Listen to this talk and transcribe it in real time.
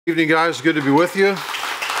Evening, guys. Good to be with you.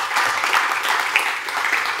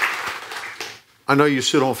 I know you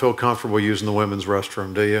still don't feel comfortable using the women's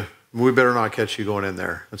restroom, do you? We better not catch you going in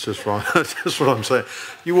there. That's just wrong. That's just what I'm saying.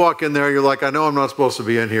 You walk in there, you're like, I know I'm not supposed to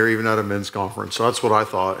be in here, even at a men's conference. So that's what I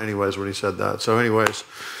thought, anyways, when he said that. So, anyways,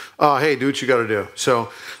 hey, do what you got to do. So,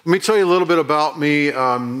 let me tell you a little bit about me.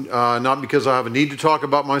 Not because I have a need to talk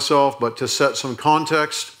about myself, but to set some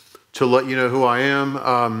context to let you know who I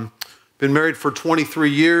am. Been married for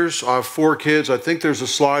 23 years. I have 4 kids. I think there's a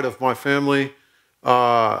slide of my family.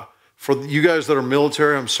 For you guys that are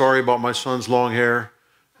military, I'm sorry about my son's long hair.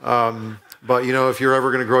 But, you know, if you're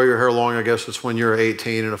ever going to grow your hair long, I guess it's when you're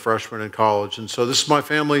 18 and a freshman in college. And so this is my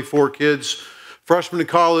family, 4 kids. Freshman in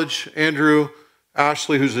college, Andrew,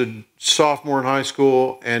 Ashley, who's a sophomore in high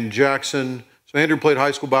school, and Jackson. So Andrew played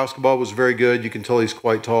high school basketball, was very good. You can tell he's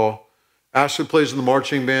quite tall. Ashley plays in the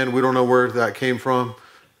marching band. We don't know where that came from,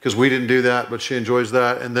 because we didn't do that, but she enjoys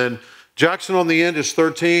that. And then Jackson on the end is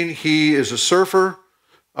 13. He is a surfer.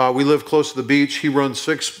 We live close to the beach. He runs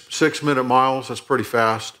 6-minute miles. That's pretty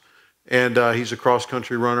fast. And he's a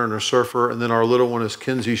cross-country runner and a surfer. And then our little one is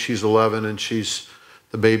Kinsey. She's 11, and she's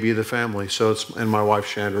the baby of the family. So and my wife,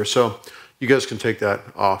 Chandra. So you guys can take that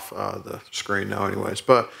off the screen now anyways.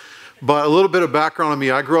 But a little bit of background on me.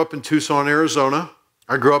 I grew up in Tucson, Arizona.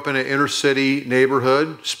 I grew up in an inner city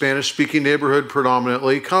neighborhood, Spanish-speaking neighborhood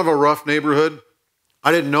predominantly, kind of a rough neighborhood.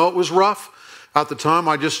 I didn't know it was rough at the time.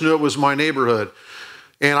 I just knew it was my neighborhood.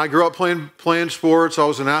 And I grew up playing sports. I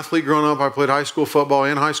was an athlete growing up. I played high school football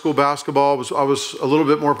and high school basketball. I was a little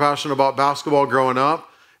bit more passionate about basketball growing up.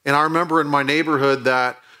 And I remember in my neighborhood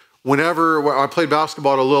that whenever I played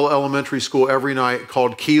basketball at a little elementary school every night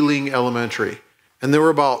called Keeling Elementary. And there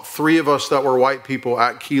were about 3 of us that were white people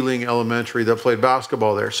at Keeling Elementary that played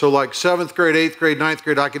basketball there. So like 7th grade, 8th grade, 9th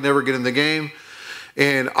grade, I could never get in the game.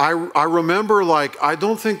 And I remember, like, I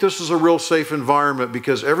don't think this is a real safe environment,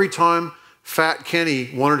 because every time Fat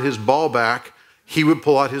Kenny wanted his ball back, he would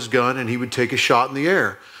pull out his gun and he would take a shot in the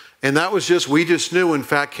air. And that was we just knew when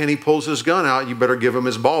Fat Kenny pulls his gun out, you better give him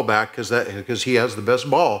his ball back, because he has the best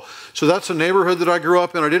ball. So that's a neighborhood that I grew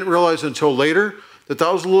up in. I didn't realize until later that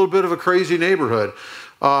was a little bit of a crazy neighborhood.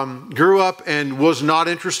 Grew up and was not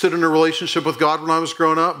interested in a relationship with God when I was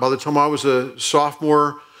growing up. By the time I was a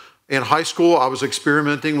sophomore in high school, I was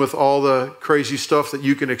experimenting with all the crazy stuff that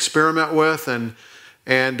you can experiment with, and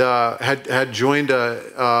had joined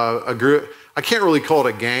a group. I can't really call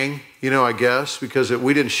it a gang, I guess, because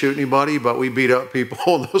we didn't shoot anybody, but we beat up people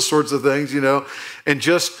and those sorts of things, and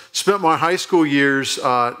just spent my high school years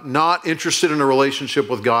not interested in a relationship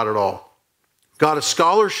with God at all. Got a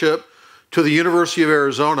scholarship to the University of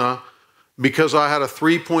Arizona because I had a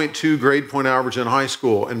 3.2 grade point average in high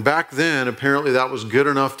school. And back then, apparently that was good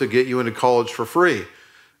enough to get you into college for free.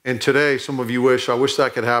 And today, some of you I wish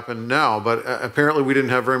that could happen now, but apparently we didn't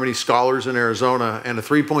have very many scholars in Arizona. And a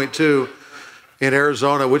 3.2 in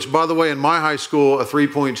Arizona, which, by the way, in my high school, a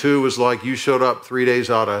 3.2 was like you showed up 3 days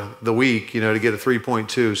out of the week, to get a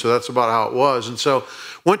 3.2. So that's about how it was. And so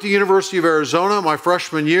went to University of Arizona my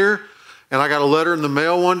freshman year. And I got a letter in the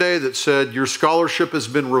mail one day that said, your scholarship has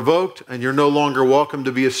been revoked and you're no longer welcome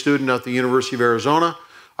to be a student at the University of Arizona.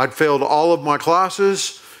 I'd failed all of my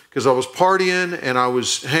classes because I was partying and I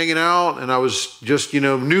was hanging out and I was just,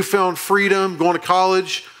 newfound freedom, going to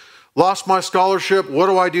college, lost my scholarship. What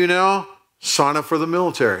do I do now? Sign up for the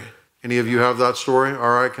military. Any of you have that story?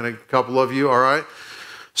 All right. Can a couple of you? All right.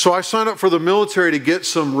 So I signed up for the military to get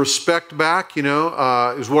some respect back,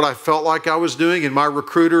 is what I felt like I was doing. And my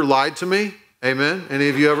recruiter lied to me. Amen. Any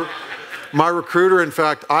of you ever? My recruiter, in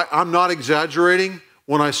fact, I'm not exaggerating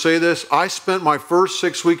when I say this. I spent my first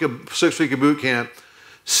 6 week of boot camp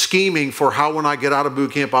scheming for how when I get out of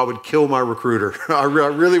boot camp, I would kill my recruiter. I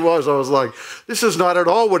really was. I was like, this is not at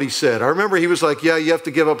all what he said. I remember he was like, yeah, you have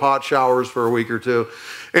to give up hot showers for a week or 2.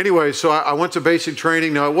 Anyway, so I went to basic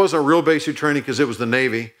training. Now, it wasn't real basic training because it was the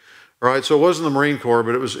Navy, right? So it wasn't the Marine Corps,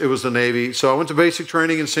 but it was the Navy. So I went to basic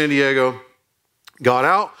training in San Diego, got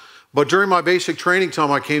out. But during my basic training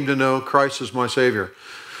time, I came to know Christ as my Savior.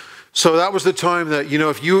 So that was the time that,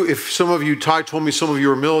 if some of you, Ty told me some of you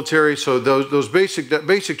were military, so that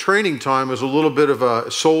basic training time is a little bit of a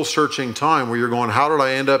soul-searching time where you're going, how did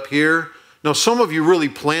I end up here? Now, some of you really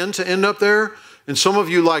planned to end up there, and some of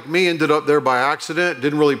you, like me, ended up there by accident,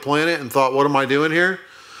 didn't really plan it, and thought, what am I doing here?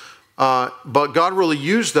 But God really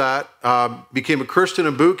used that, became a Christian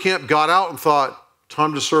in boot camp, got out and thought,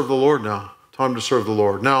 time to serve the Lord now, time to serve the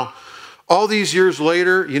Lord. Now, all these years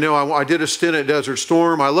later, I did a stint at Desert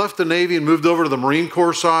Storm. I left the Navy and moved over to the Marine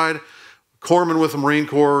Corps side. Corpsman with the Marine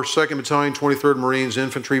Corps, 2nd Battalion, 23rd Marines,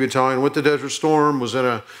 Infantry Battalion. Went to Desert Storm, was in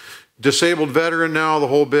a disabled veteran now, the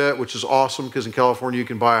whole bit, which is awesome because in California you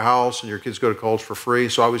can buy a house and your kids go to college for free.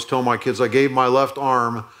 So I always tell my kids I gave my left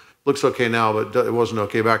arm, looks okay now, but it wasn't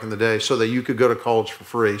okay back in the day, so that you could go to college for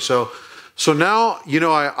free. So now,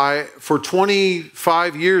 I for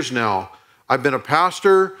 25 years now, I've been a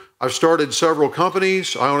pastor. I've started several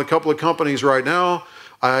companies. I own a couple of companies right now.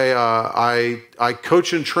 I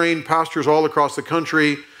coach and train pastors all across the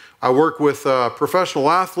country. I work with professional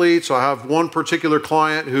athletes. I have one particular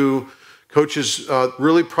client who coaches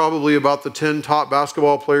really probably about the 10 top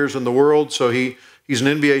basketball players in the world. So he's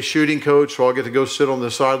an NBA shooting coach, so I'll get to go sit on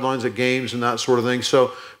the sidelines at games and that sort of thing.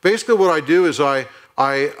 So basically what I do is I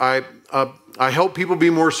help people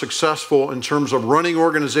be more successful in terms of running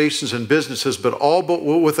organizations and businesses, but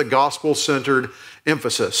with a gospel-centered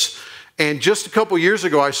emphasis. And just a couple years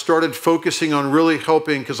ago, I started focusing on really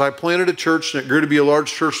helping, because I planted a church and it grew to be a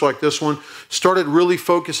large church like this one, started really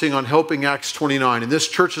focusing on helping Acts 29. And this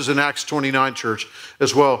church is an Acts 29 church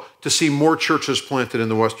as well, to see more churches planted in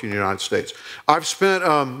the Western United States. I've spent,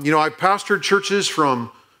 I've pastored churches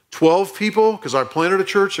from 12 people, because I planted a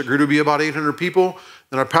church that grew to be about 800 people.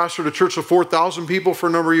 Then I pastored a church of 4,000 people for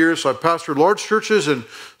a number of years. So I've pastored large churches and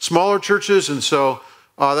smaller churches. And so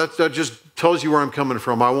that just tells you where I'm coming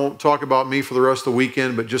from. I won't talk about me for the rest of the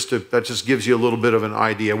weekend, but that just gives you a little bit of an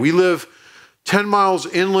idea. We live 10 miles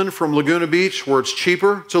inland from Laguna Beach, where it's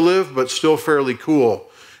cheaper to live, but still fairly cool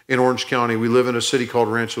in Orange County. We live in a city called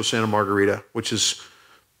Rancho Santa Margarita, which is,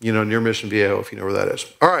 near Mission Viejo, if you know where that is.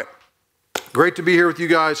 All right. Great to be here with you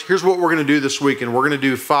guys. Here's what we're going to do this week, and we're going to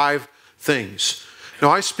do 5 things. Now,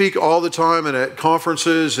 I speak all the time and at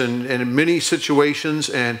conferences and in many situations,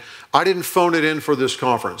 and I didn't phone it in for this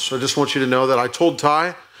conference. I just want you to know that I told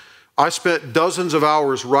Ty, I spent dozens of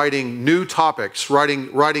hours writing new topics,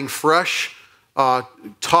 writing fresh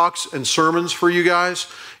talks and sermons for you guys,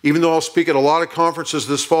 even though I'll speak at a lot of conferences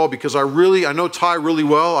this fall, because I know Ty really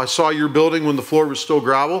well. I saw your building when the floor was still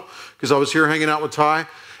gravel, because I was here hanging out with Ty.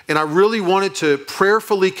 And I really wanted to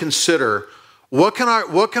prayerfully consider, what can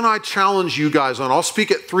I challenge you guys on? I'll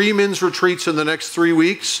speak at 3 men's retreats in the next 3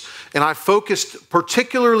 weeks. And I focused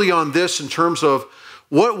particularly on this in terms of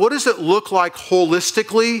what does it look like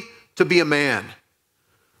holistically to be a man?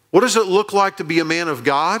 What does it look like to be a man of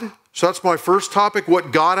God? So that's my first topic,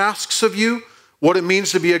 what God asks of you, what it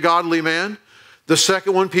means to be a godly man. The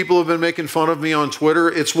second one, people have been making fun of me on Twitter.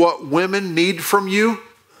 It's what women need from you,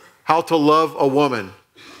 how to love a woman.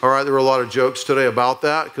 All right, there were a lot of jokes today about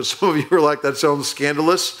that, because some of you are like, that sounds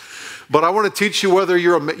scandalous. But I want to teach you whether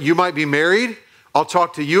you might be married. I'll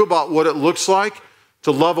talk to you about what it looks like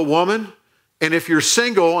to love a woman. And if you're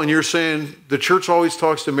single and you're saying, the church always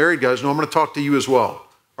talks to married guys, no, I'm going to talk to you as well.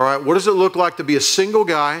 All right, what does it look like to be a single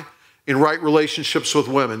guy in right relationships with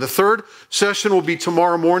women? The third session will be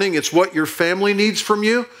tomorrow morning. It's what your family needs from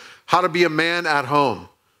you, how to be a man at home.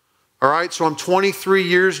 All right, so I'm 23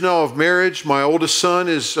 years now of marriage. My oldest son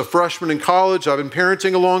is a freshman in college. I've been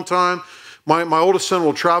parenting a long time. My oldest son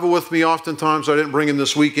will travel with me oftentimes. I didn't bring him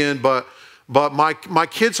this weekend, but my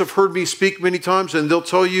kids have heard me speak many times, and they'll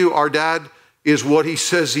tell you our dad is what he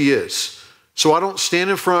says he is. So I don't stand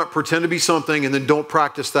in front, pretend to be something, and then don't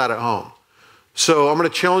practice that at home. So I'm going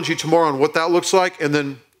to challenge you tomorrow on what that looks like. And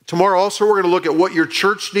then tomorrow also we're going to look at what your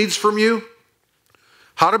church needs from you,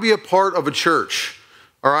 how to be a part of a church.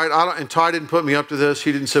 All right, and Ty didn't put me up to this.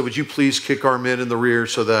 He didn't say, would you please kick our men in the rear,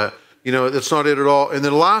 so that, that's not it at all. And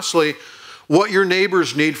then lastly, what your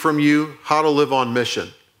neighbors need from you, how to live on mission.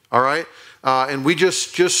 All right, and we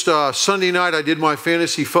just Sunday night, I did my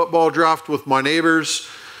fantasy football draft with my neighbors.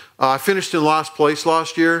 I finished in last place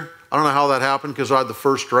last year. I don't know how that happened, because I had the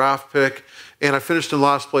first draft pick. And I finished in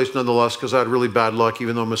last place nonetheless, because I had really bad luck,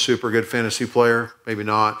 even though I'm a super good fantasy player. Maybe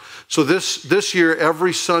not. So this year,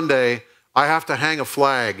 every Sunday, I have to hang a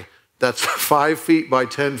flag that's 5 feet by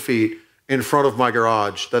 10 feet in front of my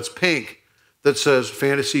garage. That's pink, that says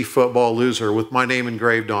fantasy football loser with my name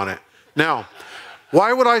engraved on it. Now,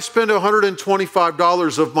 why would I spend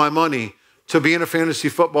 $125 of my money to be in a fantasy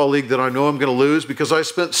football league that I know I'm going to lose? Because I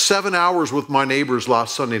spent 7 hours with my neighbors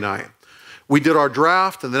last Sunday night. We did our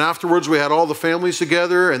draft, and then afterwards we had all the families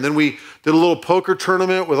together, and then we did a little poker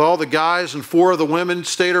tournament with all the guys, and 4 of the women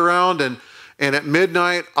stayed around, and at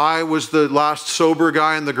midnight, I was the last sober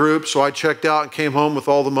guy in the group, so I checked out and came home with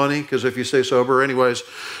all the money, because if you stay sober anyways.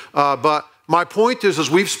 But my point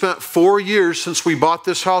is we've spent 4 years since we bought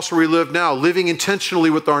this house where we live now, living intentionally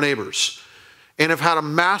with our neighbors, and have had a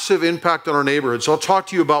massive impact on our neighborhood. So I'll talk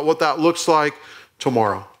to you about what that looks like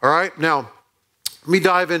tomorrow. All right? Now, let me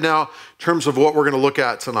dive in now in terms of what we're going to look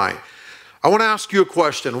at tonight. I want to ask you a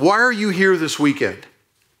question. Why are you here this weekend?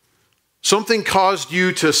 Something caused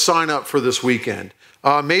you to sign up for this weekend.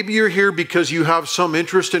 Maybe you're here because you have some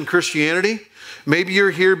interest in Christianity. Maybe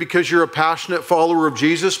you're here because you're a passionate follower of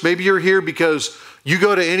Jesus. Maybe you're here because you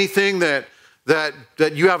go to anything that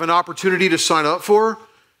you have an opportunity to sign up for.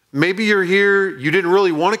 Maybe you're here, you didn't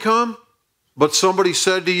really want to come, but somebody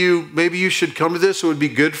said to you, maybe you should come to this, it would be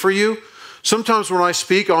good for you. Sometimes when I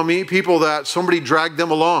speak, I'll meet people that somebody dragged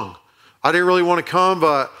them along. I didn't really want to come,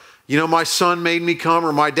 but my son made me come,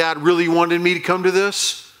 or my dad really wanted me to come to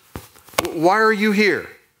this. Why are you here?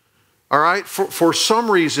 All right, for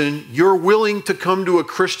some reason, you're willing to come to a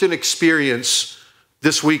Christian experience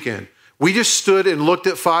this weekend. We just stood and looked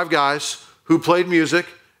at 5 guys who played music,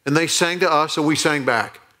 and they sang to us, and we sang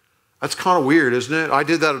back. That's kind of weird, isn't it? I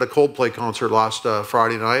did that at a Coldplay concert last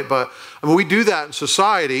Friday night. But we do that in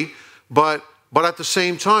society. But at the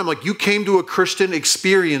same time, like, you came to a Christian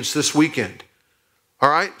experience this weekend. All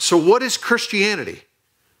right? So what is Christianity?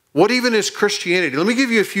 What even is Christianity? Let me give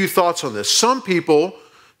you a few thoughts on this. Some people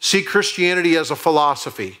see Christianity as a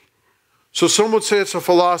philosophy. So some would say it's a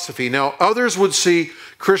philosophy. Now, others would see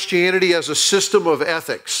Christianity as a system of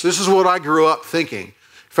ethics. This is what I grew up thinking. In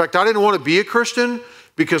fact, I didn't want to be a Christian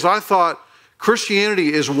because I thought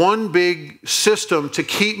Christianity is one big system to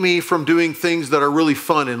keep me from doing things that are really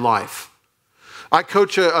fun in life. I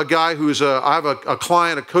coach a guy I have a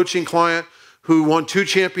client, a coaching client, who won 2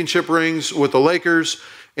 championship rings with the Lakers.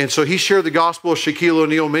 And so he shared the gospel of Shaquille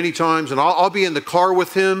O'Neal many times. And I'll be in the car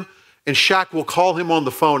with him, and Shaq will call him on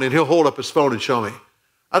the phone, and he'll hold up his phone and show me.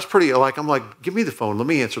 That's pretty, I'm like, give me the phone. Let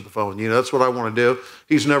me answer the phone. That's what I want to do.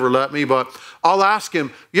 He's never let me, but I'll ask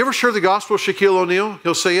him, you ever share the gospel of Shaquille O'Neal?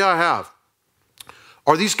 He'll say, yeah, I have.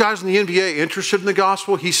 Are these guys in the NBA interested in the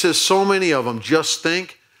gospel? He says so many of them just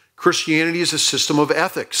think Christianity is a system of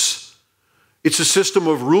ethics. It's a system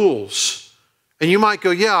of rules. And you might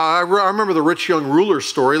go, yeah, I remember the rich young ruler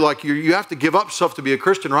story. Like, you have to give up stuff to be a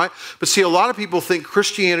Christian, right? But see, a lot of people think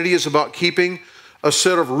Christianity is about keeping a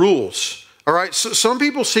set of rules. All right, so some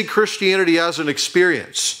people see Christianity as an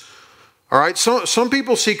experience. All right, some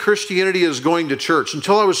people see Christianity as going to church.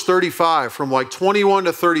 Until I was 35, from like 21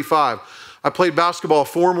 to 35, I played basketball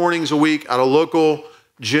 4 mornings a week at a local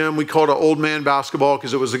gym. We called it old man basketball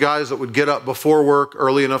because it was the guys that would get up before work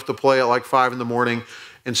early enough to play at like 5 in the morning.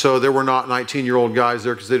 And so there were not 19-year-old guys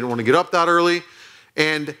there because they didn't want to get up that early.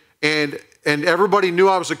 And everybody knew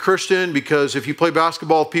I was a Christian because if you play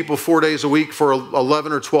basketball with people 4 days a week for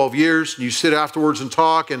 11 or 12 years, you sit afterwards and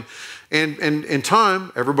talk, and in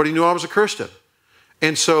time, everybody knew I was a Christian.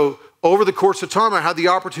 And so over the course of time, I had the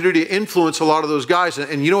opportunity to influence a lot of those guys.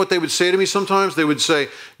 And you know what they would say to me sometimes? They would say,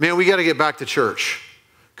 man, we got to get back to church.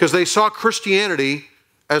 Because they saw Christianity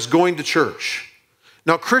as going to church.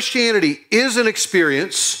 Now, Christianity is an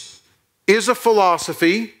experience, is a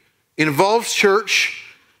philosophy, involves church,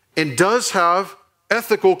 and does have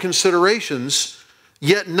ethical considerations,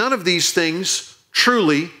 yet none of these things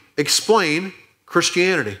truly explain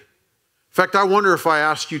Christianity. In fact, I wonder if I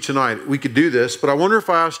asked you tonight, we could do this, but I wonder if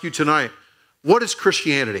I asked you tonight, what is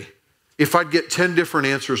Christianity? If I'd get 10 different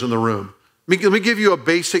answers in the room. Let me give you a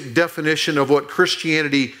basic definition of what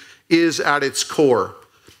Christianity is at its core.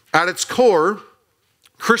 At its core,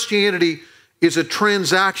 Christianity is a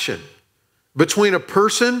transaction between a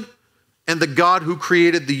person and the God who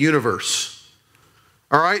created the universe.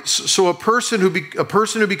 All right? So a person who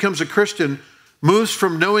becomes a Christian moves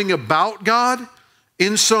from knowing about God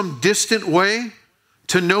in some distant way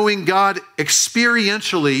to knowing God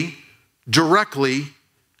experientially, directly,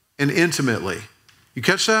 and intimately. You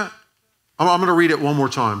catch that? I'm going to read it one more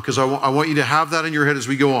time because I want you to have that in your head as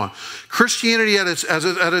we go on. Christianity at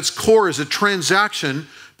its core is a transaction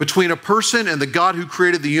between a person and the God who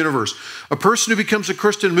created the universe. A person who becomes a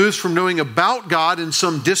Christian moves from knowing about God in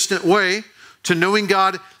some distant way to knowing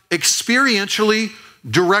God experientially,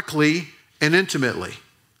 directly, and intimately.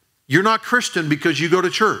 You're not Christian because you go to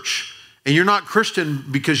church. And you're not Christian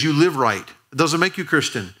because you live right. It doesn't make you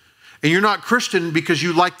Christian. And you're not Christian because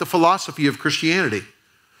you like the philosophy of Christianity.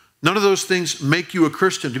 None of those things make you a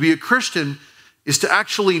Christian. To be a Christian is to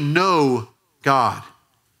actually know God.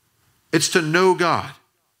 It's to know God.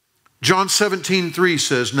 John 17:3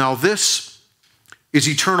 says, now this is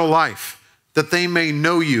eternal life, that they may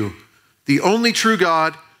know you, the only true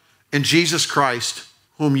God, and Jesus Christ,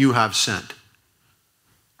 whom you have sent.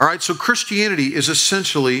 All right, so Christianity is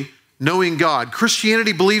essentially knowing God.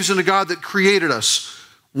 Christianity believes in a God that created us,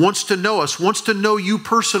 wants to know us, wants to know you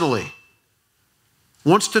personally.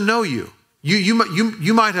 Wants to know you. You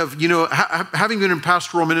might have, having been in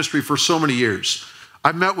pastoral ministry for so many years,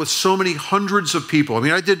 I've met with so many hundreds of people. I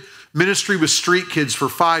mean, I did ministry with street kids for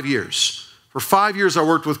 5 years. For 5 years, I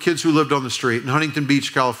worked with kids who lived on the street in Huntington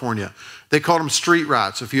Beach, California. They called them street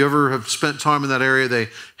rats. If you ever have spent time in that area, they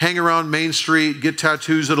hang around Main Street, get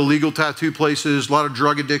tattoos at illegal tattoo places, a lot of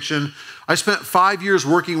drug addiction. I spent 5 years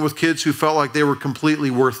working with kids who felt like they were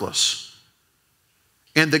completely worthless.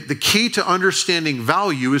 And the key to understanding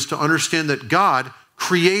value is to understand that God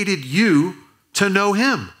created you to know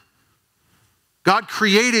him. God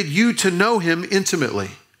created you to know him intimately.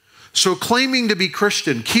 So claiming to be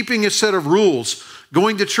Christian, keeping a set of rules,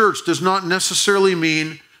 going to church does not necessarily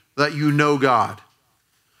mean that you know God.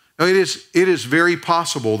 Now, it is very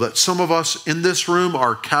possible that some of us in this room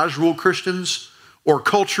are casual Christians or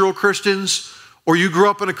cultural Christians, or you grew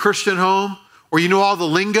up in a Christian home, or you know all the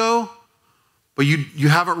lingo, but you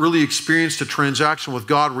haven't really experienced a transaction with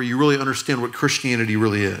God where you really understand what Christianity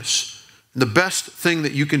really is. And the best thing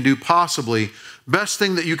that you can possibly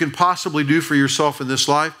do for yourself in this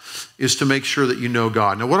life is to make sure that you know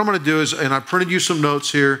God. Now, what I'm going to do is, and I printed you some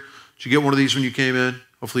notes here. Did you get one of these when you came in?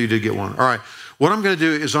 Hopefully you did get one. All right. What I'm going to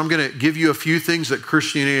do is I'm going to give you a few things that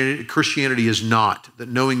Christianity is not, that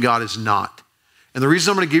knowing God is not. And the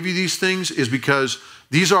reason I'm going to give you these things is because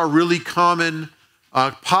these are really common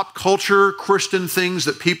pop culture Christian things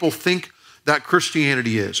that people think that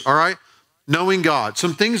Christianity is. All right. Knowing God.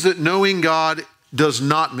 Some things that knowing God does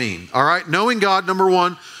not mean. All right. Knowing God, number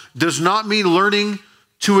one, does not mean learning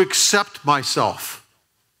to accept myself.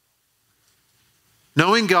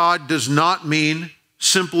 Knowing God does not mean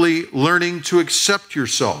simply learning to accept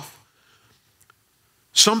yourself.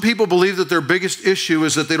 Some people believe that their biggest issue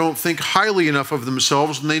is that they don't think highly enough of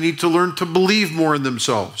themselves and they need to learn to believe more in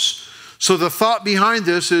themselves. So the thought behind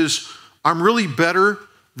this is, I'm really better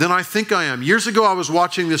than I think I am. Years ago, I was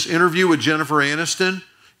watching this interview with Jennifer Aniston.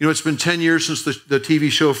 You know, it's been 10 years since the TV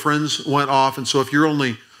show Friends went off. And so if you're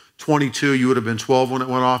only 22, you would have been 12 when it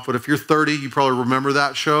went off. But if you're 30, you probably remember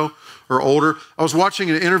that show or older. I was watching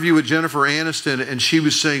an interview with Jennifer Aniston, and she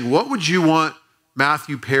was saying, what would you want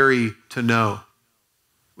Matthew Perry to know?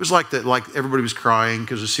 It was like that, like everybody was crying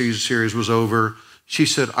because the series was over. She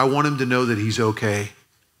said, I want him to know that he's okay.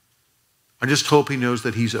 I just hope he knows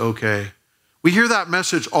that he's okay. We hear that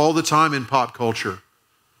message all the time in pop culture.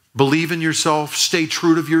 Believe in yourself, stay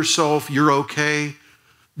true to yourself, you're okay.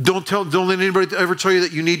 Don't let anybody ever tell you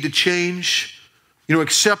that you need to change. You know,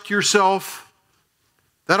 accept yourself.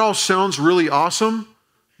 That all sounds really awesome,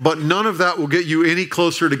 but none of that will get you any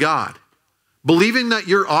closer to God. Believing that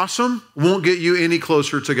you're awesome won't get you any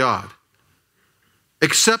closer to God.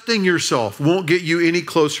 Accepting yourself won't get you any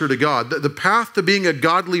closer to God. The path to being a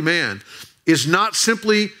godly man is not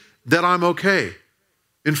simply that I'm okay.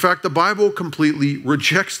 In fact, the Bible completely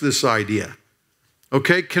rejects this idea.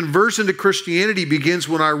 Okay, conversion to Christianity begins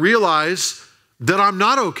when I realize that I'm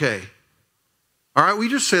not okay. All right, will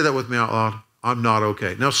you just say that with me out loud? I'm not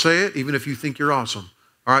okay. Now say it even if you think you're awesome.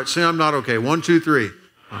 All right, say I'm not okay. 1, 2, 3.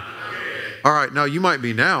 All right, now you might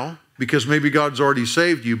be now because maybe God's already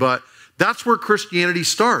saved you, but that's where Christianity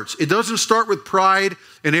starts. It doesn't start with pride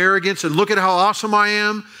and arrogance and look at how awesome I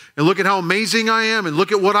am and look at how amazing I am and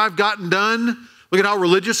look at what I've gotten done. Look at how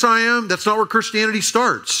religious I am. That's not where Christianity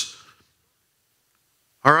starts.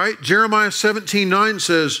 All right, Jeremiah 17:9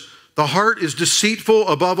 says, the heart is deceitful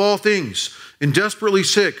above all things and desperately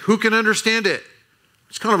sick. Who can understand it?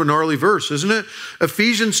 It's kind of a gnarly verse, isn't it?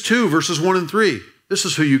 Ephesians 2, verses 1 and 3. This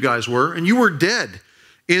is who you guys were. And you were dead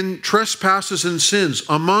in trespasses and sins,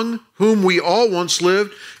 among whom we all once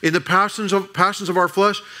lived in the passions of our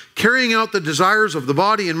flesh, carrying out the desires of the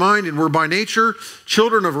body and mind, and were by nature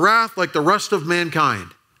children of wrath like the rest of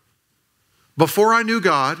mankind. Before I knew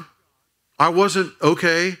God, I wasn't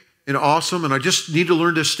okay and awesome, and I just need to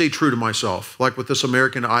learn to stay true to myself, like with this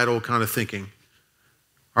American Idol kind of thinking.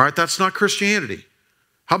 All right, that's not Christianity.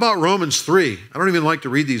 How about Romans 3? I don't even like to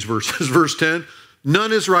read these verses. Verse 10,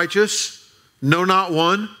 none is righteous. No, not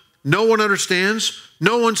one. No one understands.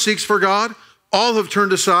 No one seeks for God. All have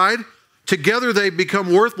turned aside. Together they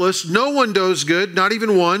become worthless. No one does good, not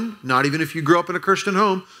even one, not even if you grew up in a Christian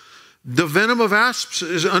home. The venom of asps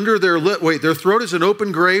is under their lip. Wait, their throat is an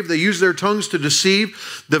open grave. They use their tongues to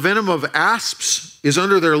deceive. The venom of asps is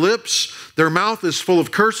under their lips. Their mouth is full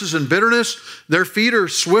of curses and bitterness. Their feet are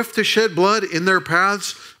swift to shed blood. In their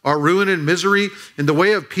paths are ruin and misery. In the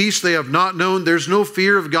way of peace they have not known. There's no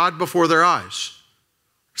fear of God before their eyes.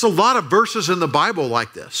 There's a lot of verses in the Bible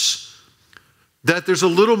like this, that there's a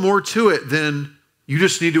little more to it than you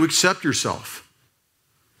just need to accept yourself.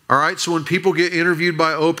 All right, so when people get interviewed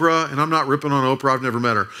by Oprah, and I'm not ripping on Oprah, I've never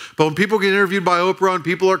met her, but when people get interviewed by Oprah and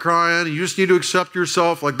people are crying, and you just need to accept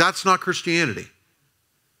yourself, like that's not Christianity.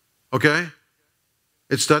 Okay?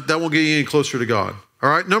 It's that won't get you any closer to God. All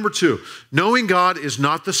right, number 2, knowing God is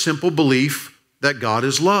not the simple belief that God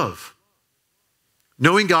is love.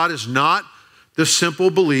 Knowing God is not the simple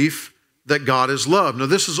belief that God is love. Now,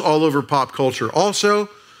 this is all over pop culture. Also,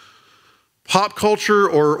 pop culture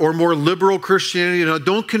or more liberal Christianity,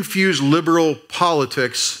 don't confuse liberal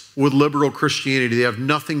politics with liberal Christianity. They have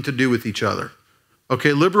nothing to do with each other.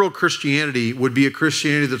 Okay, liberal Christianity would be a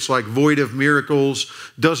Christianity that's like void of miracles,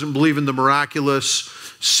 doesn't believe in the miraculous,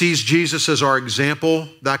 sees Jesus as our example,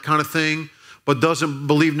 that kind of thing, but doesn't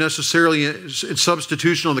believe necessarily in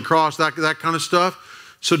substitution on the cross, that kind of stuff.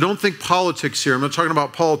 So don't think politics here. I'm not talking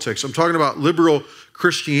about politics. I'm talking about liberal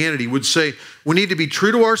Christianity would say we need to be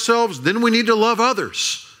true to ourselves, then we need to love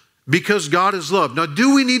others because God is love. Now,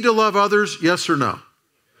 do we need to love others? Yes or no?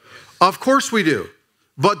 Of course we do.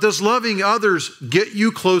 But does loving others get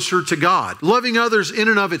you closer to God? Loving others in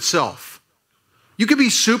and of itself. You can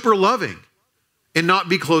be super loving and not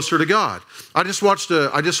be closer to God. I just watched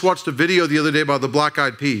a video the other day by the Black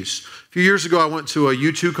Eyed Peas. A few years ago, I went to a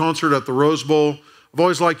U2 concert at the Rose Bowl. I've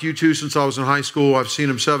always liked U2 since I was in high school. I've seen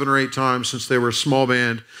them 7 or 8 times since they were a small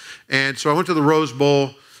band. And so I went to the Rose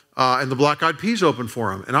Bowl, and the Black Eyed Peas opened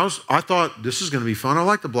for them. And I thought, this is going to be fun. I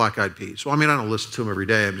like the Black Eyed Peas. Well, I mean, I don't listen to them every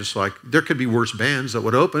day. I'm just like, there could be worse bands that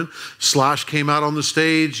would open. Slash came out on the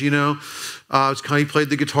stage, he played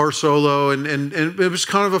the guitar solo, and it was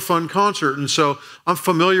kind of a fun concert. And so I'm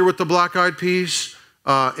familiar with the Black Eyed Peas.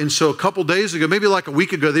 And so a couple days ago, maybe like a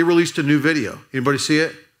week ago, they released a new video. Anybody see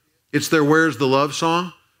it? It's their Where's the Love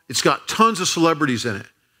song. It's got tons of celebrities in it,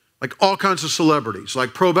 like all kinds of celebrities,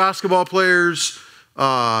 like pro basketball players,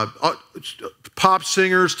 pop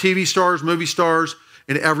singers, TV stars, movie stars,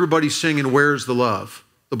 and everybody's singing Where's the Love,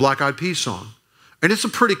 the Black Eyed Peas song. And it's a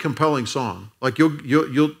pretty compelling song. Like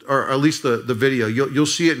you'll or at least the video, you'll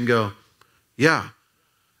see it and go, yeah.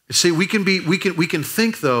 See, we can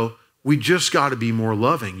think though, we just got to be more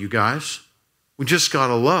loving, you guys. We just got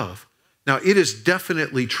to love. Now, it is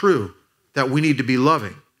definitely true that we need to be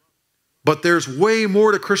loving. But there's way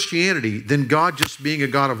more to Christianity than God just being a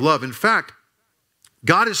God of love. In fact,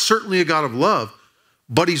 God is certainly a God of love,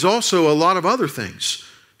 but he's also a lot of other things.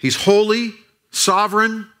 He's holy,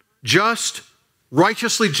 sovereign, just,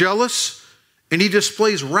 righteously jealous, and he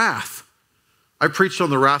displays wrath. I preached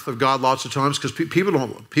on the wrath of God lots of times because people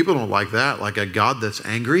don't like that, like a God that's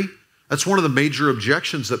angry. That's one of the major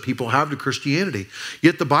objections that people have to Christianity.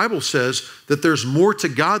 Yet the Bible says that there's more to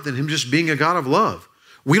God than him just being a God of love.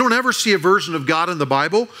 We don't ever see a version of God in the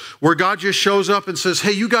Bible where God just shows up and says,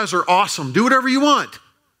 hey, you guys are awesome. Do whatever you want.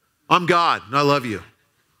 I'm God and I love you.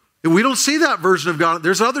 And we don't see that version of God.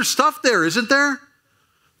 There's other stuff there, isn't there?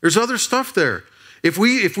 There's other stuff there. If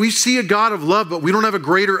we see a God of love, but we don't have a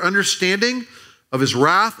greater understanding of his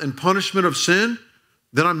wrath and punishment of sin,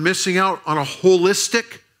 then I'm missing out on a holistic,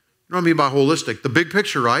 you know what I mean by holistic? The big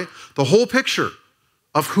picture, right? The whole picture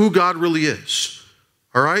of who God really is.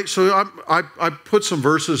 All right? So I put some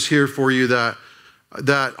verses here for you that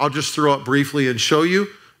I'll just throw up briefly and show you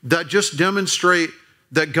that just demonstrate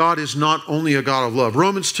that God is not only a God of love.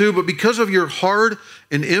 Romans 2, but because of your hard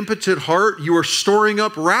and impotent heart, you are storing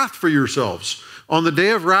up wrath for yourselves on the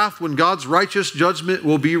day of wrath when God's righteous judgment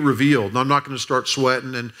will be revealed. And I'm not going to start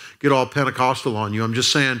sweating and get all Pentecostal on you. I'm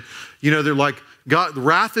just saying, they're like, God,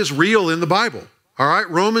 wrath is real in the Bible. All right,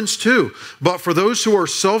 Romans 2. But for those who are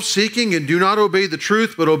self-seeking and do not obey the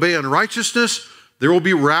truth, but obey unrighteousness, there will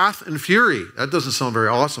be wrath and fury. That doesn't sound very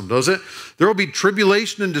awesome, does it? There will be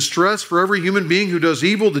tribulation and distress for every human being who does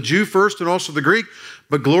evil, the Jew first and also the Greek,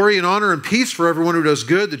 but glory and honor and peace for everyone who does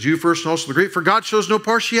good, the Jew first and also the Greek, for God shows no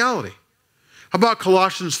partiality. How about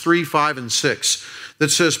Colossians 3, 5, and 6 that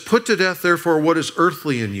says, put to death, therefore, what is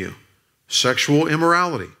earthly in you, sexual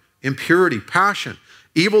immorality, impurity, passion,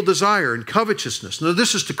 evil desire, and covetousness. Now,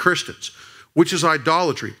 this is to Christians, which is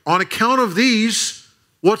idolatry. On account of these,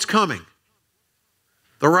 what's coming?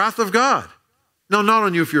 The wrath of God. No, not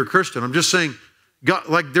on you if you're a Christian. I'm just saying, God,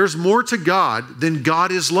 like there's more to God than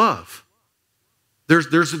God is love.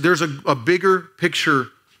 There's a bigger picture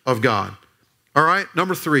of God. All right,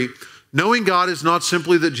 number 3, knowing God is not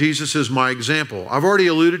simply that Jesus is my example. I've already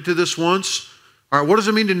alluded to this once. All right, what does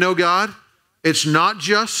it mean to know God? It's not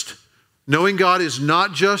just, knowing God is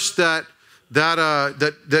not just that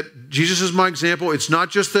Jesus is my example. It's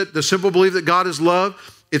not just that the simple belief that God is love.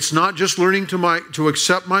 It's not just learning to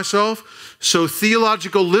accept myself. So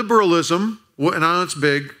theological liberalism, and I know it's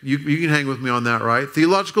big, you can hang with me on that, right?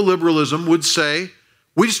 Theological liberalism would say,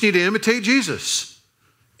 we just need to imitate Jesus.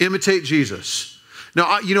 Imitate Jesus. Now,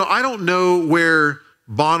 I don't know where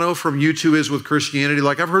Bono from U2 is with Christianity.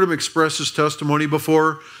 Like, I've heard him express his testimony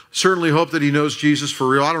before. Certainly hope that he knows Jesus for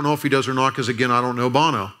real. I don't know if he does or not because, again, I don't know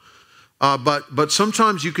Bono. But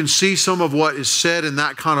sometimes you can see some of what is said in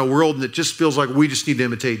that kind of world, and it just feels like we just need to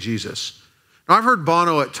imitate Jesus. Now, I've heard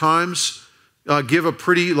Bono at times give a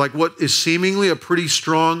pretty, like what is seemingly a pretty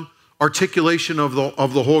strong articulation of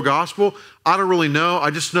the whole gospel. I don't really know.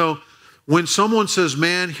 I just know when someone says,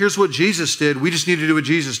 man, here's what Jesus did, we just need to do what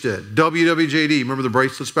Jesus did. WWJD, remember the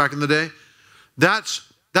bracelets back in the day? That's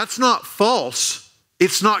not false.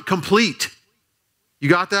 It's not complete. You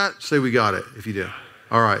got that? Say we got it if you do.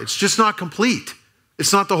 All right. It's just not complete.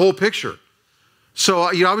 It's not the whole picture. So,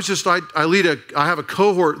 I have a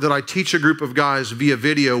cohort that I teach a group of guys via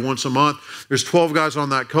video once a month. There's 12 guys on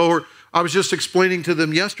that cohort. I was just explaining to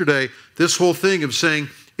them yesterday this whole thing of saying,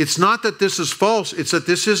 it's not that this is false, it's that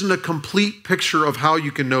this isn't a complete picture of how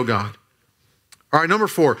you can know God. All right, number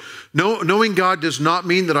 4, knowing God does not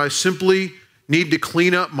mean that I simply need to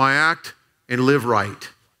clean up my act and live right.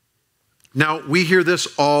 Now, we hear this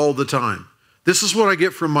all the time. This is what I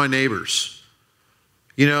get from my neighbors.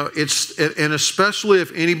 And especially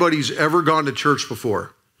if anybody's ever gone to church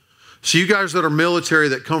before. So you guys that are military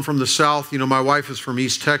that come from the South, my wife is from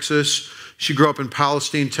East Texas. She grew up in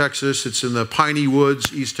Palestine, Texas. It's in the Piney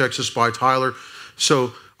Woods, East Texas by Tyler.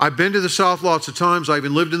 So I've been to the South lots of times. I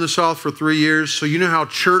even lived in the South for 3 years. So you know how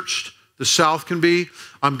churched the South can be.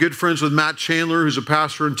 I'm good friends with Matt Chandler, who's a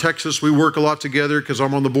pastor in Texas. We work a lot together because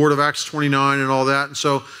I'm on the board of Acts 29 and all that. And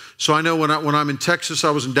so I know when I'm in Texas, I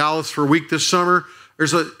was in Dallas for a week this summer.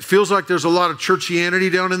 Feels like there's a lot of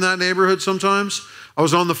churchianity down in that neighborhood sometimes. I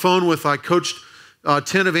was on the phone I coached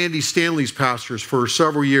 10 of Andy Stanley's pastors for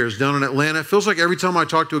several years down in Atlanta. It feels like every time I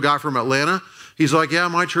talk to a guy from Atlanta, he's like, yeah,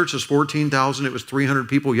 my church is 14,000. It was 300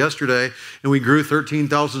 people yesterday, and we grew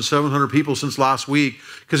 13,700 people since last week.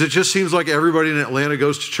 Because it just seems like everybody in Atlanta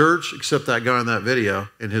goes to church, except that guy in that video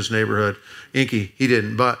in his neighborhood. Inky, he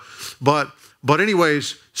didn't. But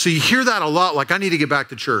anyways, so you hear that a lot, like I need to get back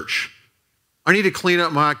to church. I need to clean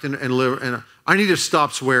up my act and live, and I need to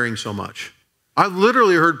stop swearing so much. I've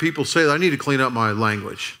literally heard people say that I need to clean up my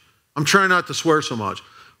language. I'm trying not to swear so much.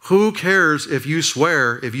 Who cares if you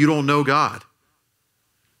swear if you don't know God?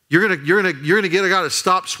 You're gonna get a guy to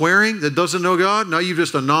stop swearing that doesn't know God? No, you're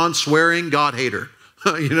just a non-swearing God hater.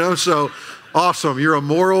 So awesome. You're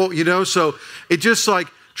immoral, so it just like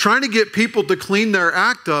trying to get people to clean their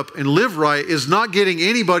act up and live right is not getting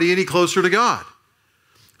anybody any closer to God.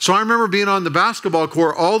 So I remember being on the basketball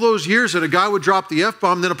court all those years and a guy would drop the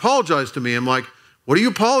F-bomb and then apologize to me. I'm like, what are you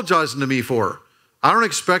apologizing to me for? I don't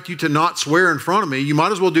expect you to not swear in front of me. You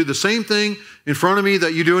might as well do the same thing in front of me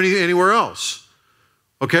that you do anywhere else.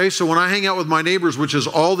 Okay, so when I hang out with my neighbors, which is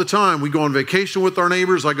all the time, we go on vacation with our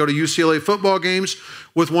neighbors. I go to UCLA football games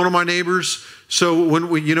with one of my neighbors. So when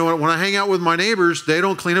I hang out with my neighbors, they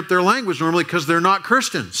don't clean up their language normally because they're not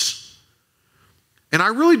Christians. And I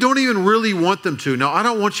really don't even really want them to. Now, I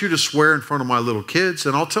don't want you to swear in front of my little kids.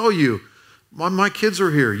 And I'll tell you, my kids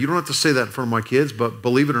are here. You don't have to say that in front of my kids, but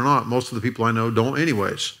believe it or not, most of the people I know don't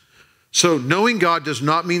anyways. So knowing God does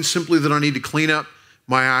not mean simply that I need to clean up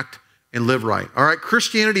my act and live right. All right,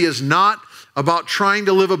 Christianity is not about trying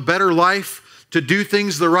to live a better life, to do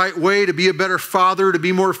things the right way, to be a better father, to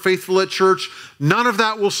be more faithful at church. None of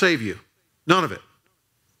that will save you. None of it.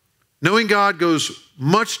 Knowing God goes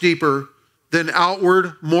much deeper than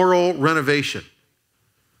outward moral renovation.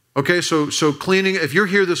 Okay, so cleaning, if you're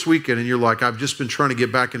here this weekend and you're like, I've just been trying to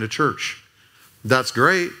get back into church, that's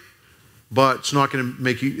great, but it's not going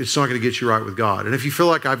to get you right with God. And if you feel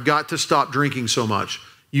like I've got to stop drinking so much,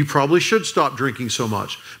 you probably should stop drinking so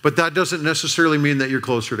much, but that doesn't necessarily mean that you're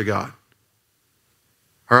closer to God.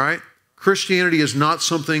 All right? Christianity is not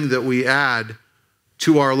something that we add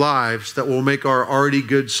to our lives that will make our already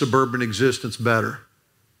good suburban existence better.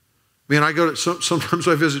 Man, sometimes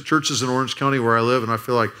I visit churches in Orange County where I live, and I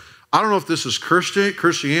feel like, I don't know if this is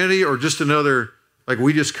Christianity or just another, like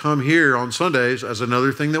we just come here on Sundays as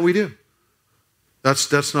another thing that we do.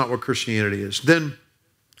 That's not what Christianity is. Then,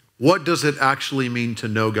 what does it actually mean to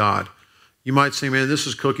know God? You might say, man, this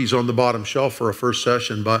is cookies on the bottom shelf for a first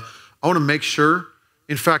session, but I want to make sure.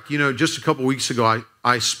 In fact, just a couple weeks ago,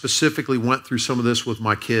 I specifically went through some of this with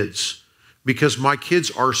my kids because my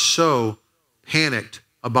kids are so panicked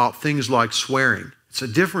about things like swearing. It's a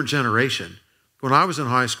different generation. When I was in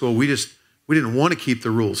high school, we didn't want to keep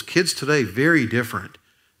the rules. Kids today, very different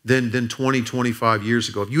than 20, 25 years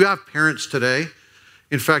ago. If you have parents today,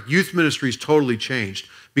 in fact, youth ministry's totally changed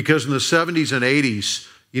because in the 70s and 80s,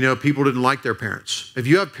 people didn't like their parents. If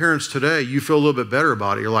you have parents today, you feel a little bit better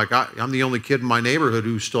about it. You're like, I'm the only kid in my neighborhood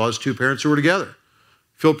who still has two parents who are together.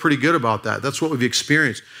 Feel pretty good about that. That's what we've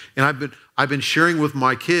experienced. And I've been sharing with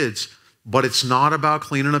my kids, but it's not about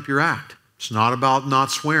cleaning up your act. It's not about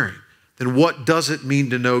not swearing. Then what does it mean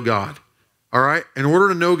to know God? All right? In order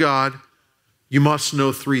to know God, you must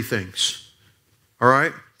know three things. All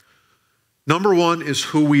right? Number one is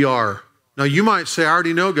who we are. Now, you might say, I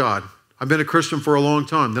already know God. I've been a Christian for a long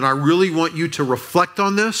time. Then I really want you to reflect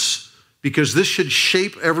on this because this should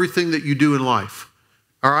shape everything that you do in life.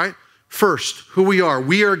 All right? First, who we are.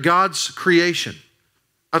 We are God's creation.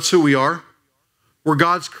 That's who we are. We're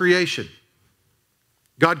God's creation.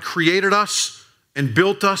 God created us and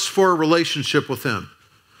built us for a relationship with Him.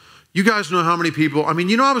 You guys know how many people, I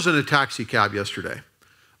was in a taxi cab yesterday.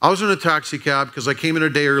 I was in a taxi cab because I came in a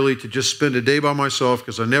day early to just spend a day by myself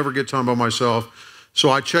because I never get time by myself. So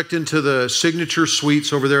I checked into the Signature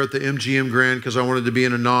Suites over there at the MGM Grand because I wanted to be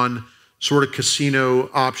in a non-sort of casino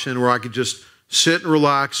option where I could just sit and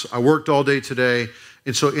relax. I worked all day today.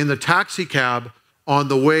 And so in the taxi cab on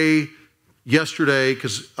the way yesterday,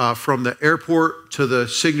 because from the airport to the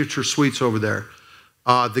Signature Suites over there,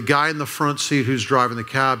 the guy in the front seat who's driving the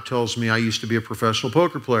cab tells me I used to be a professional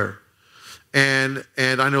poker player. And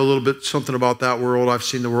I know a little bit something about that world. I've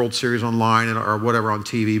seen the World Series online or whatever on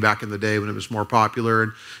TV back in the day when it was more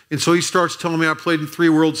popular. And so he starts telling me I played in 3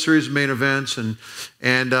 World Series main events.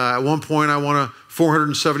 And at one point I won a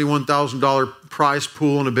 $471,000 prize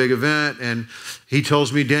pool in a big event. And he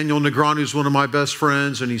tells me Daniel Negreanu is one of my best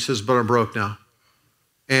friends. And he says, but I'm broke now.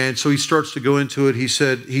 And so he starts to go into it. He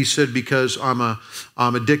said because I'm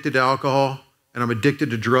addicted to alcohol and I'm addicted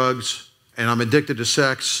to drugs and I'm addicted to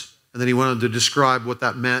sex. And then he went on to describe what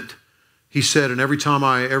that meant. He said, and every time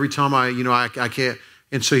I can't.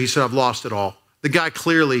 And so he said, I've lost it all. The guy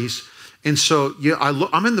clearly, and so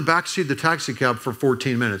I'm in the backseat of the taxi cab for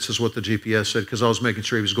 14 minutes is what the GPS said, because I was making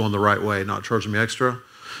sure he was going the right way, not charging me extra.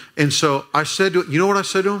 And so I said to him, you know what I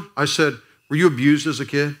said to him? I said, were you abused as a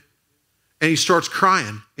kid? And he starts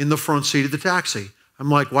crying in the front seat of the taxi. I'm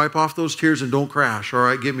like, wipe off those tears and don't crash. All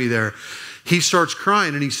right, get me there. He starts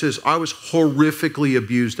crying and he says, I was horrifically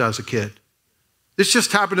abused as a kid. This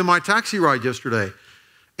just happened in my taxi ride yesterday.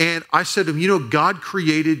 And I said to him, God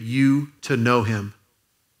created you to know Him.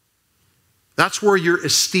 That's where your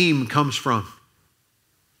esteem comes from.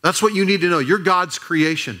 That's what you need to know. You're God's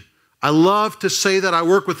creation. I love to say that I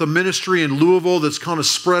work with a ministry in Louisville that's kind of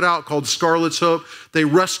spread out called Scarlet's Hope. They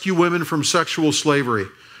rescue women from sexual slavery.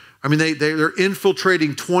 They're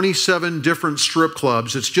infiltrating 27 different strip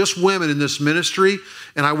clubs. It's just women in this ministry,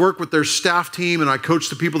 and I work with their staff team, and I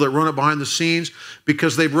coach the people that run it behind the scenes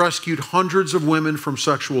because they've rescued hundreds of women from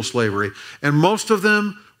sexual slavery. And most of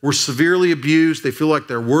them were severely abused. They feel like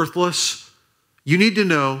they're worthless. You need to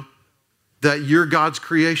know that you're God's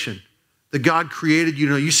creation, that God created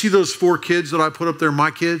you. You see those 4 kids that I put up there,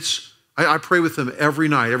 my kids? I pray with them every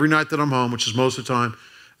night that I'm home, which is most of the time.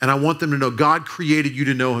 And I want them to know God created you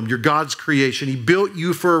to know Him. You're God's creation. He built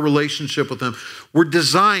you for a relationship with Him. We're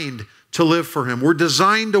designed to live for Him. We're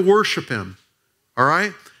designed to worship Him. All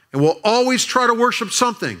right? And we'll always try to worship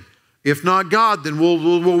something. If not God, then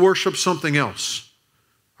we'll worship something else.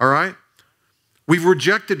 All right? We've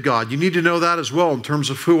rejected God. You need to know that as well in terms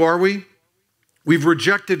of who are we? We've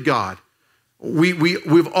rejected God.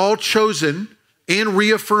 We've all chosen and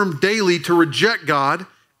reaffirmed daily to reject God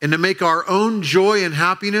and to make our own joy and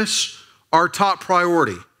happiness our top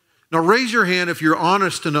priority. Now raise your hand if you're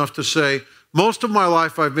honest enough to say, most of my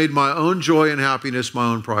life I've made my own joy and happiness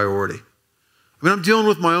my own priority. I'm dealing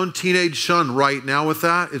with my own teenage son right now with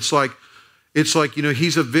that. It's like,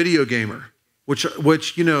 he's a video gamer,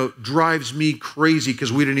 which drives me crazy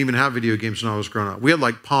because we didn't even have video games when I was growing up. We had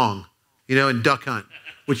like Pong, and Duck Hunt,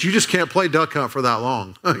 which you just can't play Duck Hunt for that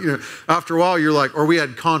long. After a while you're like, or we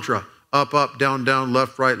had Contra. Up, up, down, down,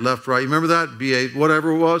 left, right, left, right. You remember that? B8,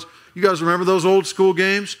 whatever it was. You guys remember those old school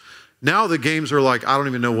games? Now the games are like, I don't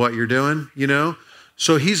even know what you're doing,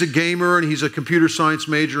 So he's a gamer and he's a computer science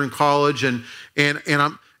major in college, and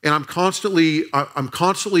I'm constantly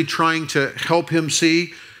trying to help him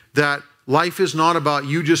see that life is not about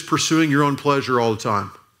you just pursuing your own pleasure all the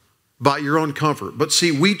time, about your own comfort. But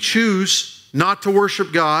see, we choose not to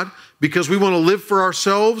worship God because we want to live for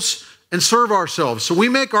ourselves and serve ourselves. So we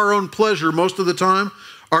make our own pleasure most of the time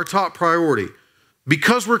our top priority.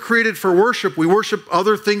 Because we're created for worship, we worship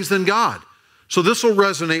other things than God. So this will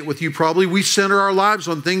resonate with you probably. We center our lives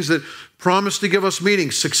on things that promise to give us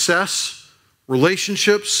meaning: success,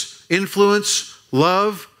 relationships, influence,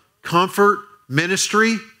 love, comfort,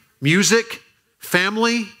 ministry, music,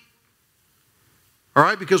 family. All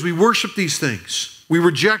right, because we worship these things. We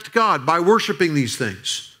reject God by worshiping these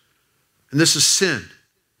things. And this is sin.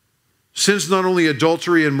 Sin's not only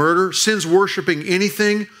adultery and murder. Sin's worshiping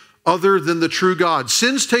anything other than the true God.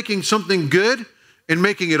 Sin's taking something good and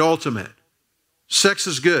making it ultimate. Sex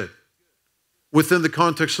is good within the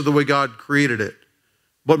context of the way God created it.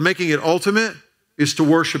 but making it ultimate is to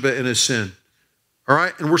worship it in his sin. All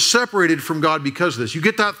right? And we're separated from God because of this. You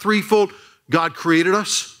get that threefold. God created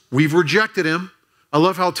us. We've rejected him. I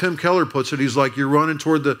love how Tim Keller puts it. He's like, you're running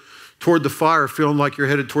toward the fire, feeling like you're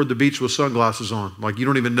headed toward the beach with sunglasses on. Like you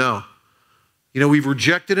don't even know. We've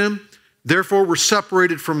rejected him. Therefore, we're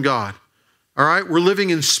separated from God. All right? We're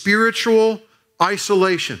living in spiritual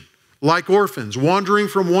isolation, like orphans, wandering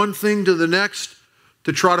from one thing to the next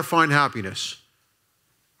to try to find happiness.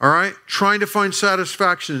 All right? Trying to find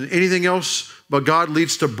satisfaction in anything else but God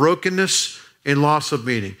leads to brokenness and loss of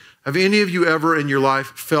meaning. Have any of you ever in your life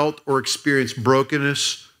felt or experienced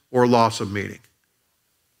brokenness or loss of meaning?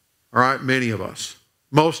 All right? Many of us.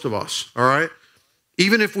 Most of us. All right?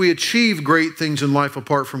 Even if we achieve great things in life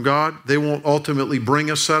apart from God, they won't ultimately bring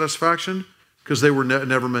us satisfaction because they were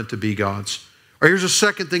never meant to be God's. All right, here's a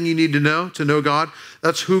second thing you need to know God.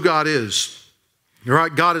 That's who God is. All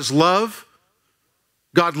right? God is love.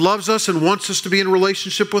 God loves us and wants us to be in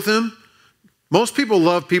relationship with him. Most people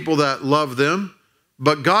love people that love them,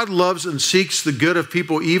 but God loves and seeks the good of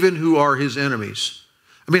people even who are his enemies.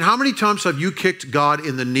 I mean, how many times have you kicked God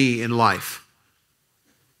in the knee in life?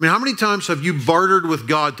 I mean, how many times have you bartered with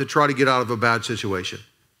God to try to get out of a bad situation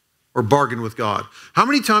or bargain with God? How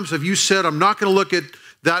many times have you said, I'm not going to look at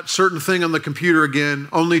that certain thing on the computer again,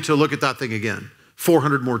 only to look at that thing again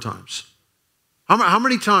 400 more times? How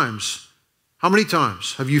many times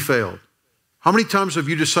have you failed? How many times have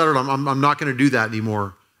you decided, I'm not going to do that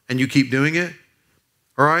anymore, and you keep doing it?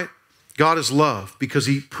 All right? God is love because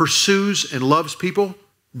he pursues and loves people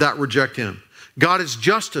that reject him. God is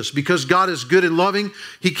justice because God is good and loving.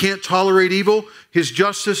 He can't tolerate evil. His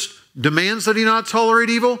justice demands that he not tolerate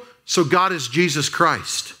evil. So God is Jesus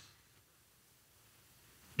Christ.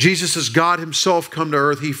 Jesus is God himself come to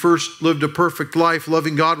earth. He first lived a perfect life,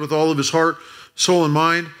 loving God with all of his heart, soul, and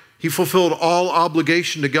mind. He fulfilled all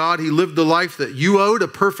obligation to God. He lived the life that you owed, a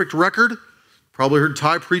perfect record. Probably heard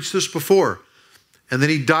Ty preach this before. And then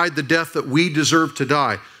he died the death that we deserve to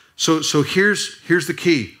die. So here's the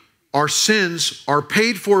key. Our sins are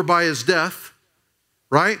paid for by his death,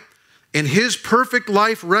 right? And his perfect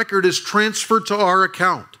life record is transferred to our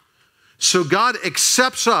account. So God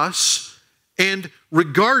accepts us and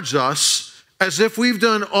regards us as if we've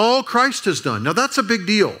done all Christ has done. Now that's a big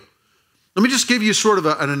deal. Let me just give you sort of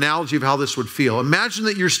an analogy of how this would feel. Imagine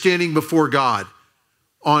that you're standing before God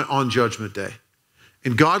on Judgment Day.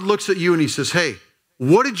 And God looks at you and he says, hey,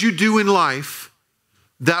 what did you do in life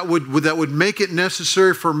that would make it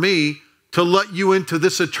necessary for me to let you into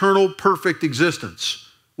this eternal perfect existence?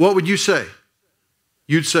 What would you say?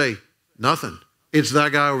 You'd say, nothing. It's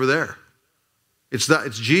that guy over there. It's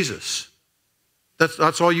Jesus.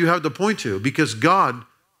 That's all you have to point to, because God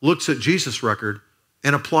looks at Jesus' record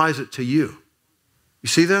and applies it to you. You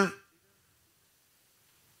see that?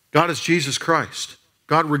 God is Jesus Christ.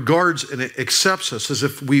 God regards and accepts us as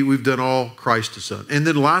if we've done all Christ has done. And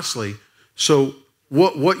then lastly, so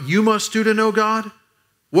what you must do to know God,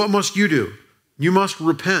 what must you do? You must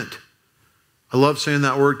repent. I love saying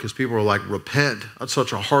that word because people are like, repent. That's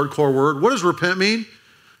such a hardcore word. What does repent mean?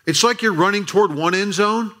 It's like you're running toward one end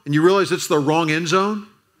zone and you realize it's the wrong end zone.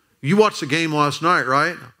 You watched the game last night,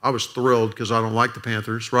 right? I was thrilled because I don't like the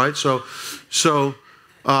Panthers, right? So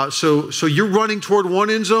you're running toward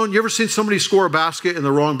one end zone. You ever seen somebody score a basket in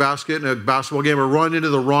the wrong basket in a basketball game or run into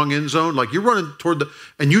the wrong end zone? Like you're running toward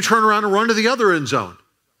and you turn around and run to the other end zone.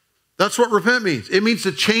 That's what repent means. It means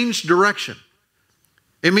to change direction.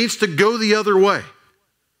 It means to go the other way.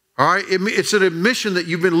 All right? It's an admission that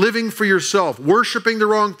you've been living for yourself, worshiping the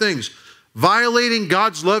wrong things, violating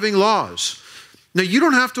God's loving laws. Now, you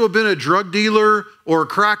don't have to have been a drug dealer or a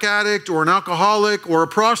crack addict or an alcoholic or a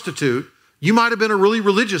prostitute. You might have been a really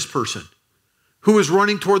religious person who was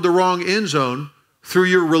running toward the wrong end zone through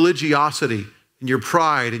your religiosity and your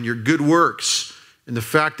pride and your good works and the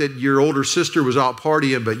fact that your older sister was out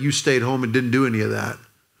partying, but you stayed home and didn't do any of that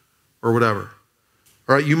or whatever.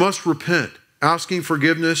 All right, you must repent, asking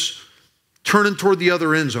forgiveness, turning toward the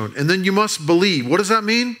other end zone. And then you must believe. What does that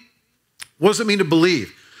mean? What does it mean to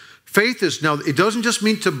believe? Faith is, now, it doesn't just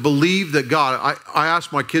mean to believe that God. I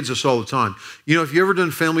ask my kids this all the time. You know, if you've ever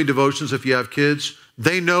done family devotions, if you have kids,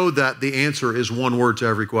 they know that the answer is one word to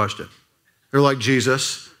every question. They're like,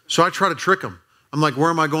 Jesus. So I try to trick them. I'm like, where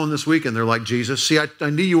am I going this weekend? They're like, Jesus. See, I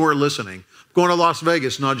knew you weren't listening. I'm going to Las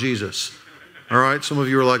Vegas, not Jesus. All right? Some of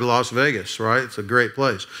you are like, Las Vegas, right? It's a great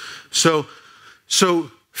place. So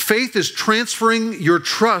faith is transferring your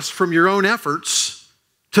trust from your own efforts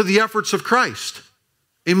to the efforts of Christ.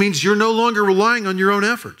 It means you're no longer relying on your own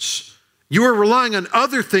efforts. You are relying on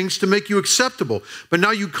other things to make you acceptable. But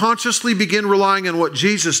now you consciously begin relying on what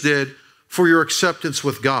Jesus did for your acceptance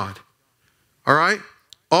with God. All right?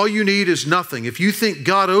 All you need is nothing. If you think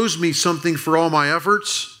God owes me something for all my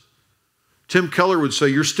efforts, Tim Keller would say,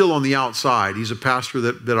 you're still on the outside. He's a pastor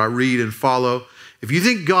that I read and follow. If you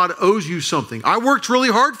think God owes you something, I worked really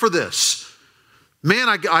hard for this. Man,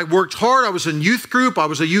 I worked hard. I was in youth group. I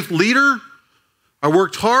was a youth leader. I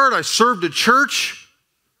worked hard. I served at church.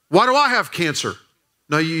 Why do I have cancer?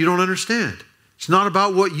 No, you don't understand. It's not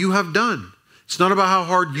about what you have done. It's not about how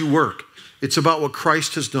hard you work. It's about what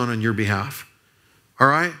Christ has done on your behalf. All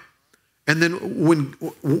right? And then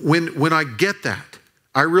when I get that,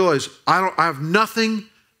 I realize I have nothing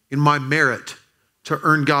in my merit to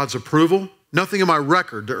earn God's approval, nothing in my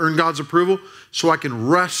record to earn God's approval, so I can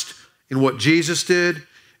rest in what Jesus did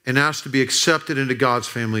and ask to be accepted into God's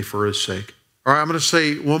family for his sake. All right, I'm going to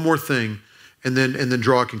say one more thing and then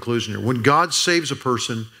draw a conclusion here. When God saves a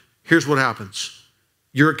person, here's what happens.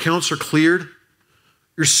 Your accounts are cleared.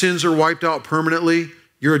 Your sins are wiped out permanently.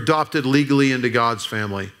 You're adopted legally into God's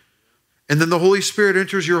family. And then the Holy Spirit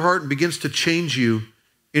enters your heart and begins to change you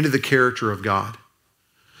into the character of God.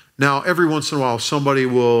 Now, every once in a while, somebody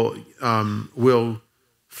will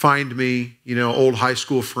find me, old high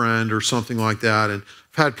school friend or something like that. And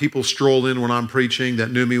I've had people stroll in when I'm preaching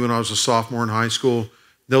that knew me when I was a sophomore in high school.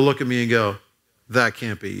 They'll look at me and go, that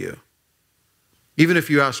can't be you. Even if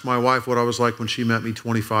you ask my wife what I was like when she met me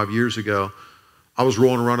 25 years ago, I was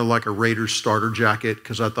rolling around in like a Raiders starter jacket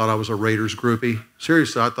because I thought I was a Raiders groupie.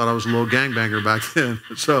 Seriously, I thought I was a little gangbanger back then.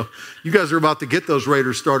 So you guys are about to get those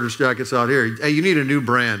Raiders starters jackets out here. Hey, you need a new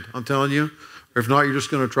brand, I'm telling you. Or if not, you're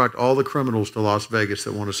just going to attract all the criminals to Las Vegas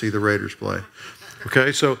that want to see the Raiders play.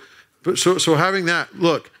 Okay, so having that,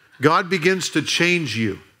 look, God begins to change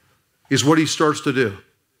you is what he starts to do.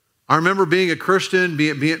 I remember being a Christian,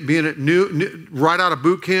 being at new right out of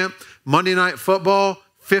boot camp, Monday night football,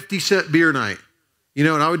 50-cent beer night. And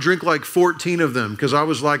I would drink like 14 of them because I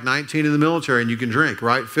was like 19 in the military and you can drink,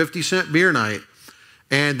 right? 50-cent beer night.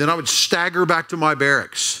 And then I would stagger back to my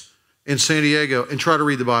barracks in San Diego and try to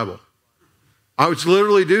read the Bible. I would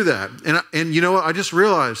literally do that. And you know what? I just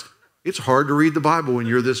realized it's hard to read the Bible when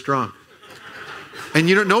you're this drunk. And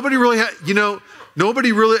nobody really,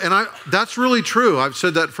 and that's really true. I've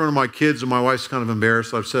said that in front of my kids and my wife's kind of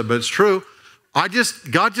embarrassed. I've said, but it's true. God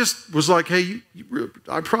just was like, hey,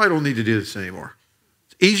 I probably don't need to do this anymore.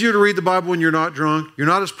 It's easier to read the Bible when you're not drunk. You're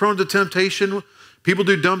not as prone to temptation. People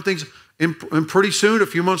do dumb things. And pretty soon, a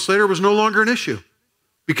few months later, it was no longer an issue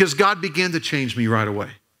because God began to change me right away.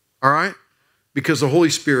 All right? Because the Holy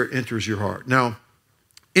Spirit enters your heart. Now,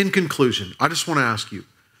 in conclusion, I just want to ask you,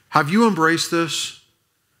 have you embraced this?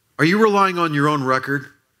 Are you relying on your own record?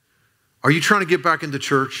 Are you trying to get back into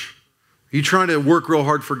church? Are you trying to work real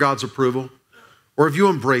hard for God's approval? Or have you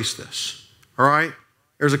embraced this? All right?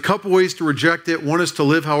 There's a couple ways to reject it. One is to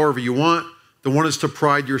live however you want. The one is to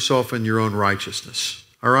pride yourself in your own righteousness.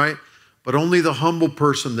 All right? But only the humble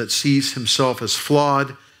person that sees himself as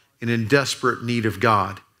flawed and in desperate need of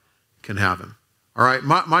God can have him. All right?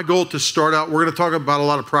 My goal to start out, we're going to talk about a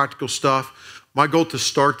lot of practical stuff. My goal to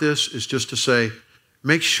start this is just to say,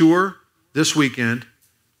 make sure this weekend,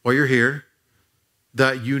 while you're here,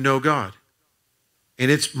 that you know God. And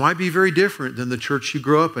it might be very different than the church you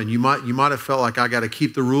grew up in. You might have felt like, I got to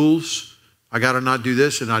keep the rules. I got to not do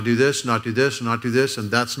this and not do this, not do this and not do this.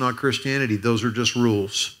 And that's not Christianity. Those are just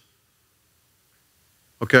rules.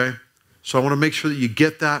 Okay? So I want to make sure that you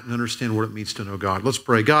get that and understand what it means to know God. Let's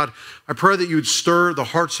pray. God, I pray that you would stir the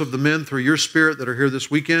hearts of the men through your Spirit that are here this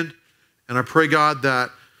weekend. And I pray, God,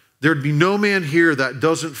 that there'd be no man here that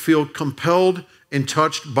doesn't feel compelled and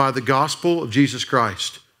touched by the gospel of Jesus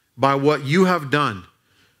Christ, by what you have done,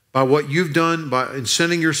 by what you've done in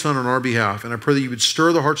sending your Son on our behalf. And I pray that you would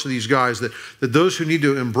stir the hearts of these guys, that those who need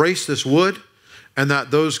to embrace this would, and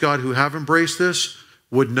that those, God, who have embraced this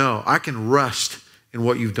would know, I can rest in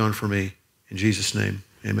what you've done for me. In Jesus' name,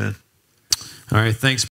 amen. All right, thanks.